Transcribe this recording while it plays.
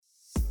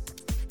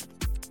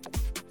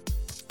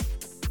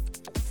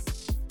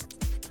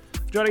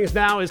Joining us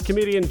now is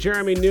comedian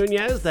Jeremy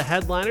Nunez, the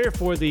headliner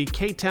for the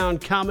K-Town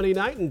Comedy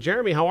Night. And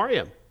Jeremy, how are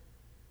you?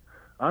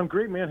 I'm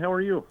great, man. How are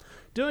you?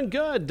 Doing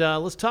good.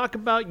 Let's talk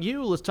about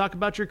you. Let's talk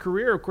about your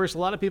career. Of course, a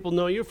lot of people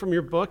know you from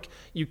your book,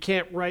 You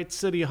Can't Write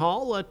City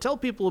Hall. Tell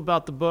people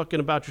about the book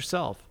and about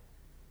yourself.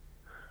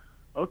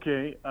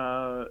 Okay,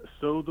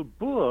 so the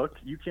book,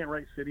 You Can't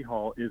Write City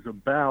Hall, is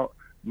about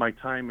my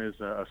time as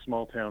a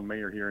small-town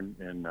mayor here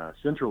in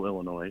central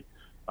Illinois.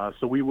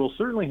 So we will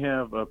certainly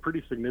have a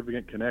pretty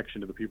significant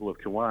connection to the people of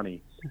Kewanee.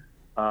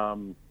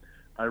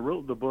 I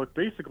wrote the book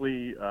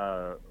basically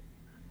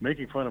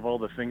making fun of all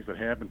the things that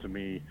happened to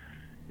me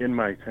in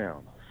my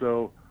town.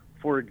 So,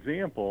 for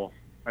example,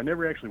 I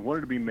never actually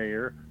wanted to be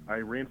mayor. I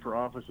ran for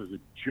office as a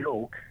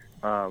joke.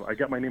 I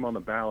got my name on the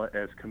ballot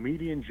as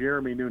comedian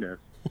Jeremy Nunez,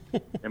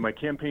 and my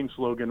campaign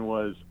slogan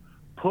was,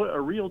 "Put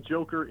a real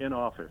joker in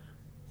office."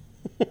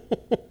 Because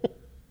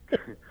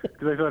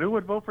I thought, who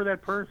would vote for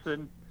that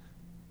person?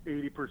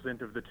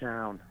 80% of the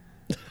town.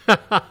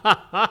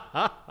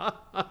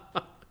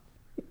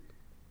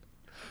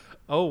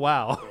 Oh,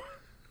 wow.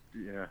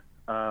 Yeah.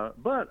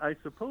 But I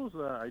suppose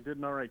I did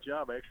an all right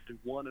job. I actually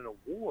won an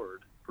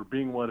award for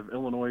being one of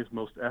Illinois'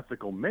 most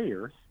ethical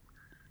mayors,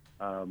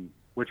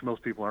 which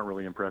most people aren't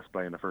really impressed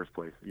by in the first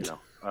place, you know.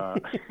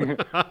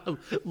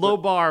 Low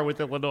bar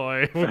with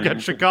Illinois. We've got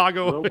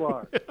Chicago. Low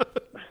bar.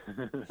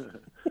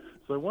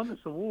 So I won this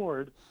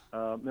award,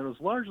 and it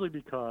was largely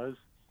because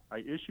I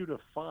issued a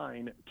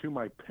fine to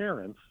my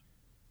parents.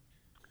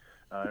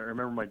 I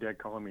remember my dad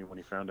calling me when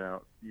he found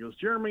out. He goes,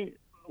 "Jeremy,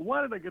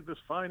 why did I get this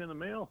fine in the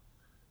mail?"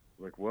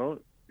 I'm like, "Well,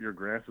 your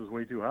grass is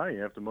way too high.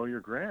 You have to mow your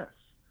grass."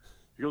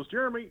 He goes,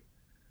 "Jeremy,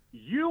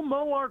 you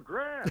mow our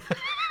grass."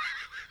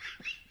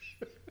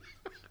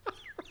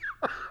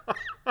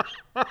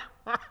 I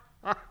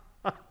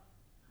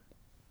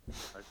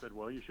said,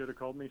 "Well, you should have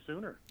called me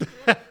sooner."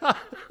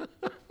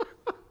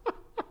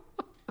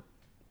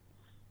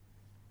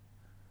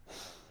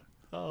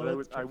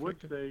 Oh, I would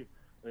say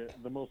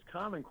the most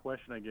common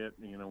question I get,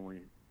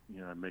 when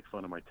I make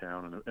fun of my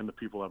town and the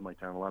people of my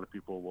town, a lot of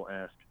people will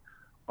ask,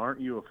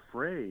 "Aren't you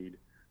afraid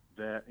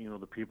that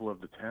the people of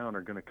the town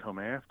are going to come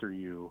after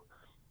you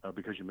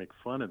because you make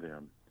fun of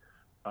them?"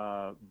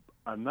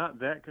 I'm not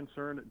that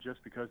concerned,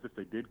 just because if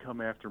they did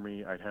come after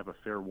me, I'd have a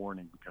fair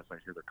warning because I'd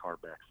hear their car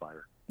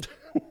backfire.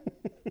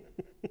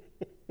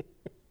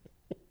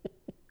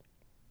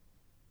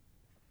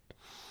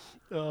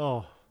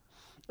 Oh,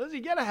 you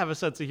got to have a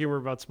sense of humor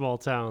about small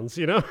towns,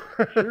 you know?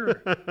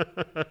 Sure.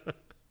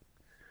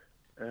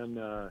 And,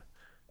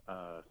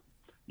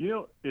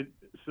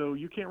 so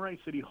You Can't Write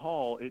City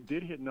Hall, it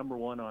did hit number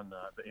one on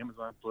the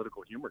Amazon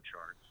political humor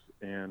charts.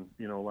 And,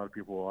 a lot of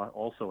people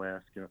also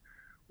ask,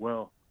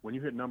 well, when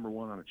you hit number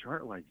one on a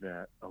chart like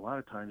that, a lot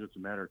of times it's a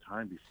matter of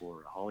time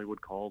before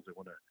Hollywood calls. They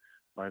want to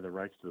buy the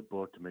rights to the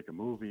book to make a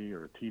movie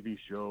or a TV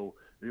show.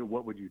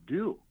 What would you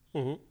do?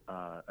 Mm-hmm.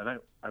 And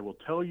I will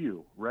tell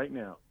you right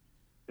now,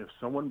 if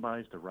someone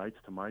buys the rights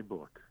to my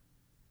book,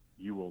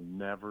 you will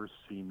never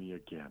see me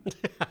again.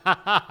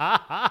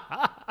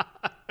 I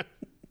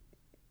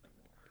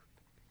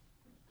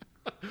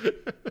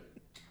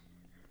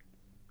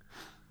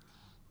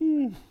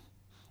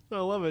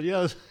love it.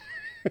 Yes.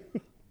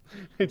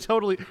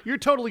 You're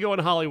totally going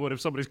to Hollywood if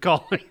somebody's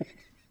calling.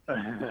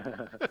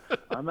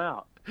 I'm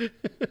out.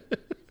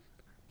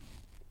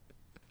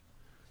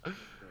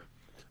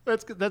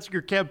 That's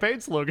your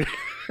campaign slogan.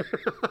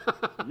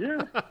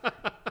 Yeah.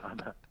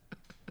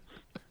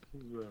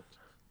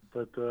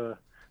 But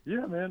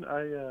yeah, man,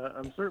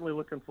 I'm certainly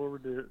looking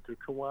forward to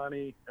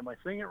Kewanee. Am I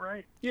saying it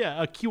right?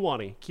 Yeah,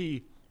 Kewanee.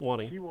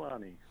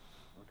 Kewanee.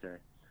 Okay.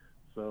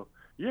 So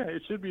yeah,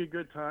 it should be a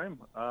good time.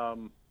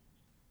 I'm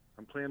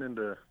planning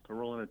to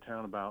roll into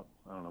town about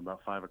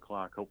 5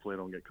 o'clock. Hopefully I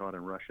don't get caught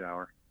in rush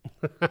hour.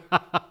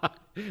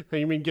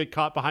 You mean get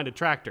caught behind a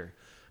tractor?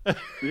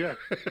 Yeah.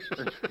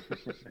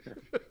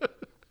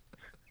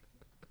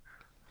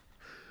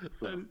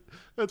 So.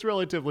 That's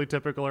relatively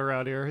typical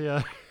around here,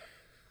 yeah.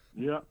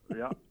 Yeah.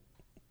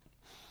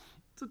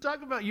 So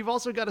talk about, you've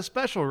also got a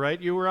special, right?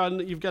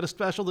 You've got a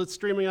special that's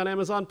streaming on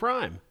Amazon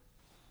Prime.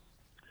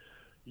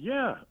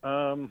 Yeah.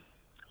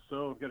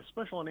 So I've got a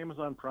special on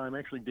Amazon Prime,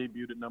 actually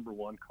debuted at number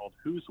one, called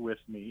Who's With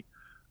Me.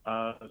 It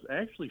was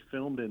actually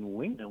filmed in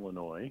Lincoln,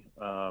 Illinois,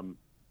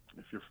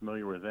 if you're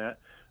familiar with that.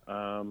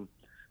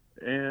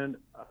 And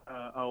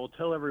I will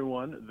tell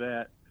everyone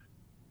that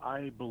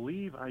I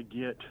believe I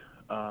get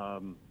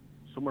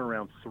somewhere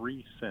around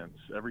 3 cents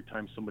every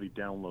time somebody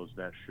downloads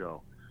that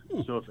show.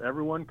 So if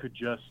everyone could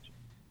just,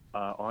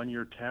 on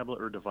your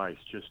tablet or device,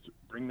 just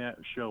bring that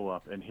show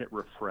up and hit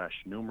refresh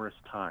numerous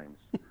times,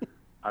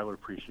 I would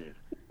appreciate it.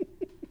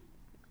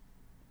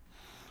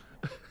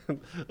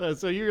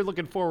 So you're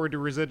looking forward to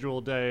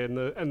residual day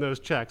and those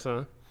checks,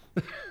 huh?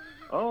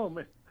 Oh,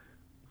 man.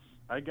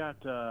 I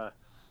got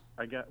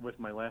with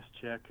my last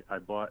check, I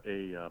bought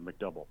a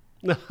McDouble.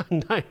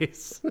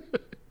 Nice.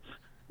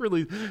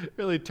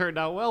 Really turned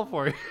out well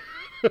for you.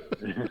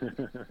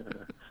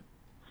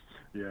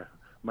 Yeah.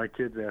 My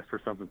kids asked for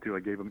something too. I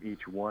gave them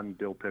each one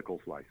dill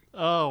pickle slice.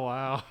 Oh,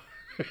 wow.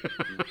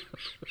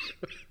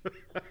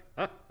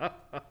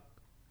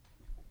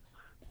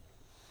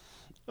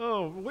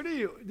 Oh, what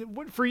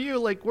for you,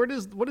 like, what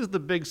is the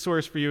big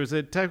source for you? Is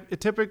it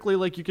typically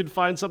like you can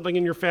find something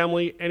in your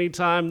family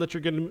anytime that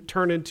you're going to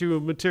turn into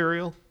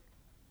material?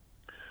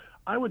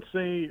 I would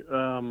say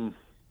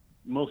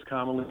most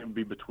commonly it would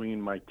be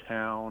between my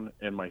town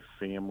and my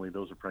family.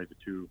 Those are probably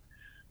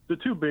the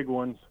two big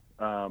ones.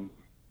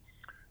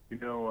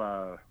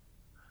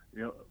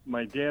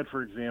 My dad,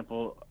 for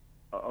example,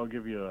 I'll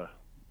give you a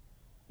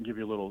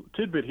little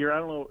tidbit here. I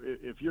don't know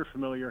if you're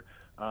familiar,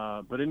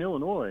 but in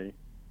Illinois,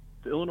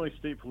 the Illinois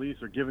State Police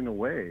are giving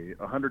away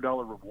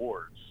 $100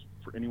 rewards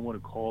for anyone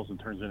who calls and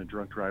turns in a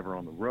drunk driver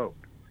on the road.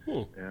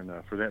 And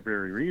for that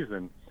very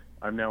reason,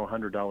 I'm now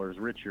 $100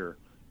 richer.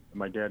 And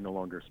my dad no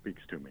longer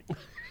speaks to me.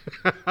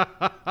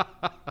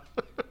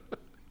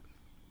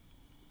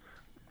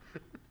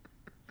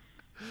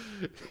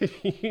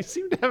 You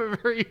seem to have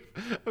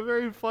a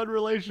very fun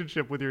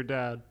relationship with your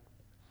dad.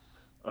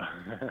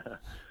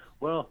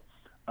 Well,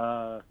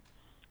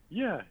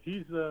 yeah,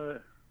 he's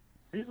a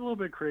little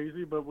bit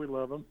crazy, but we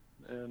love him,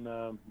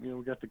 and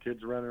we got the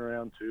kids running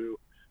around too.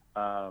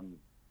 So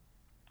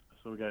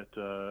we got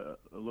a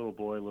little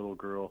boy, little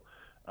girl.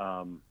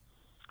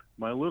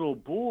 My little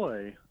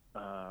boy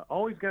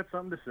always got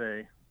something to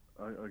say.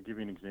 I'll give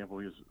you an example.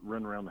 He was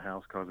running around the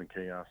house causing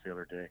chaos the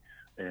other day,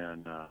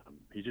 and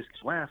he just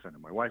keeps laughing.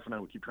 And my wife and I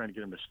would keep trying to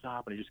get him to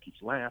stop, and he just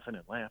keeps laughing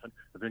and laughing.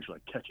 Eventually,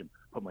 I catch him,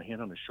 put my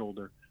hand on his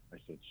shoulder. I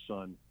said,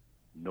 "Son,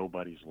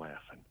 nobody's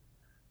laughing."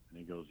 And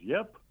he goes,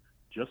 "Yep,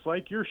 just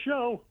like your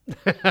show."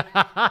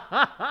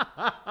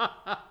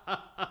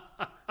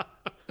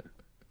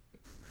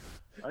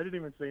 I didn't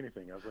even say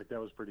anything. I was like, "That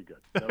was pretty good.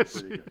 That was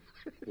pretty good."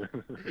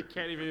 You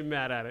can't even be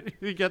mad at it.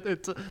 You get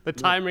the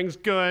timing's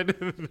good,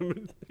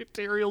 the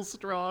material's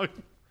strong.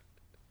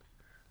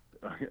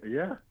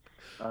 Yeah.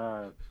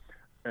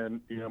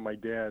 And my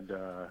dad,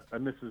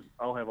 and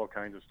I'll have all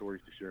kinds of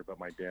stories to share about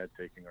my dad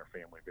taking our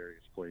family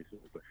various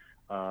places. But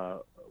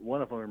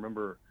one of them, I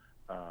remember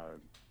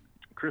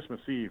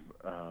Christmas Eve,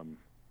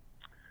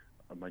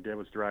 my dad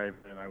was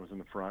driving and I was in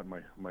the front,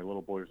 my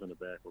little boy was in the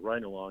back. We're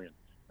riding along,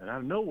 and out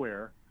of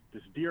nowhere,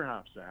 this deer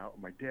hops out.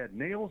 My dad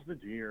nails the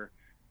deer,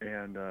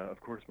 and of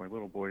course, my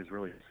little boy is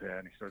really sad,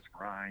 and he starts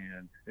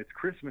crying. It's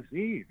Christmas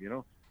Eve,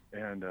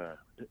 and the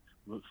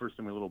first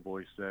thing my little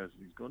boy says,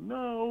 he's going,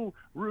 "No,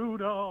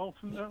 Rudolph,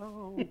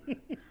 no."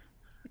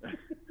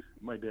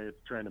 My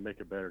dad's trying to make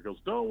it better. Goes,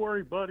 "Don't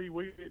worry, buddy,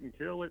 we didn't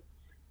kill it.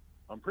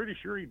 I'm pretty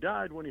sure he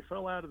died when he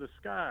fell out of the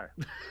sky."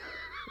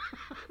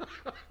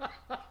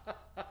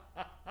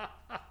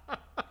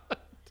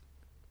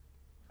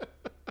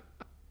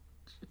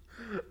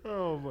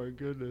 Oh my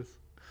goodness.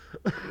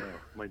 Yeah,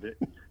 my dad,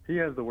 he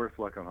has the worst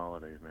luck on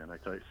holidays, man, I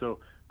tell you. So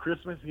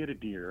Christmas he hit a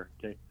deer,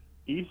 okay.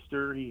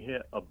 Easter he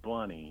hit a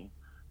bunny,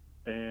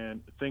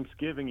 and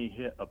Thanksgiving he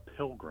hit a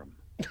pilgrim.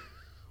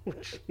 Oh,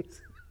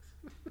 Jesus.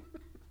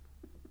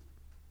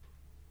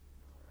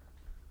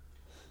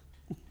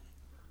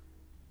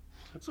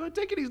 So I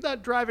take it he's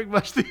not driving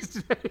much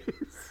these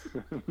days.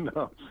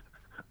 No.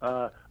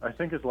 I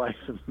think his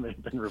license may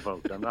have been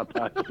revoked. I'm not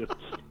positive.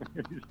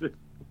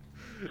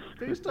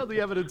 Based on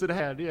the evidence at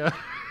hand, yeah.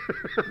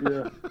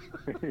 Yeah.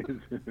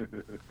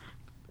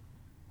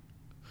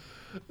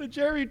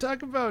 Jerry,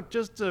 talk about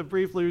just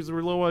briefly, as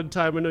we're low on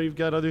time. I know you've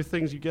got other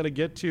things you got to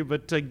get to,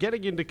 but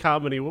getting into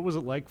comedy, what was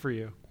it like for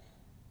you?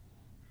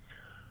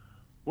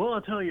 Well,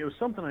 I'll tell you, it was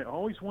something I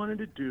always wanted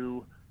to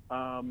do.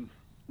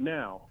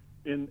 Now,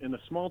 in the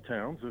small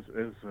towns, as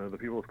the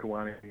people of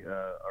Kewanee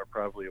are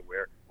probably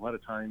aware, a lot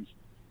of times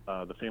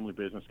the family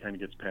business kind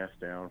of gets passed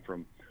down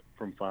from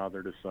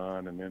father to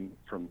son, and then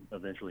from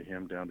eventually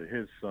him down to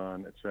his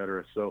son, et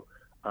cetera. So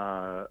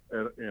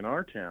in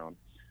our town,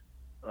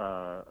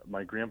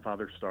 my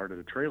grandfather started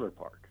a trailer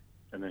park,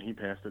 and then he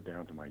passed it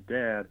down to my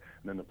dad,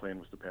 and then the plan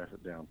was to pass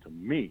it down to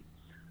me.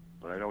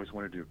 But I'd always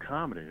wanted to do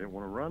comedy. I didn't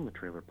want to run the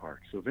trailer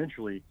park. So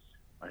eventually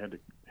I had to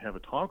have a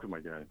talk with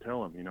my dad and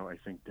tell him, I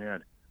think,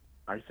 Dad,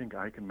 I think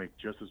I can make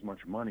just as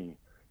much money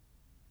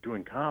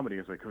doing comedy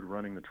as I could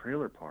running the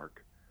trailer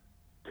park.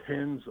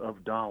 Tens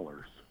of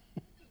dollars.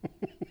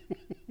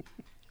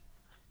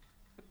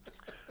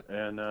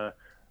 And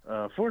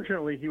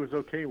fortunately, he was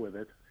okay with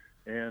it.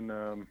 And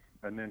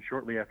then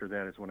shortly after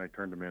that is when I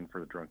turned him in for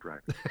the drunk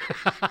driver.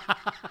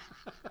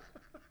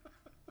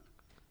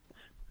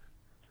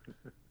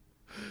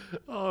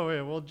 Oh,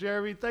 man. Well,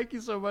 Jeremy, thank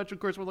you so much. Of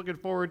course, we're looking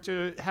forward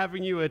to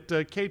having you at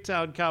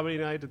K-Town Comedy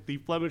Night at the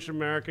Flemish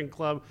American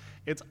Club.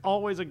 It's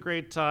always a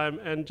great time,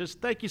 and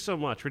just thank you so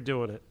much for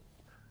doing it.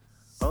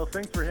 Oh,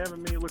 thanks for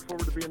having me. Look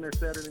forward to being there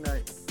Saturday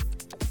night.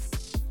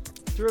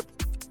 Terrific.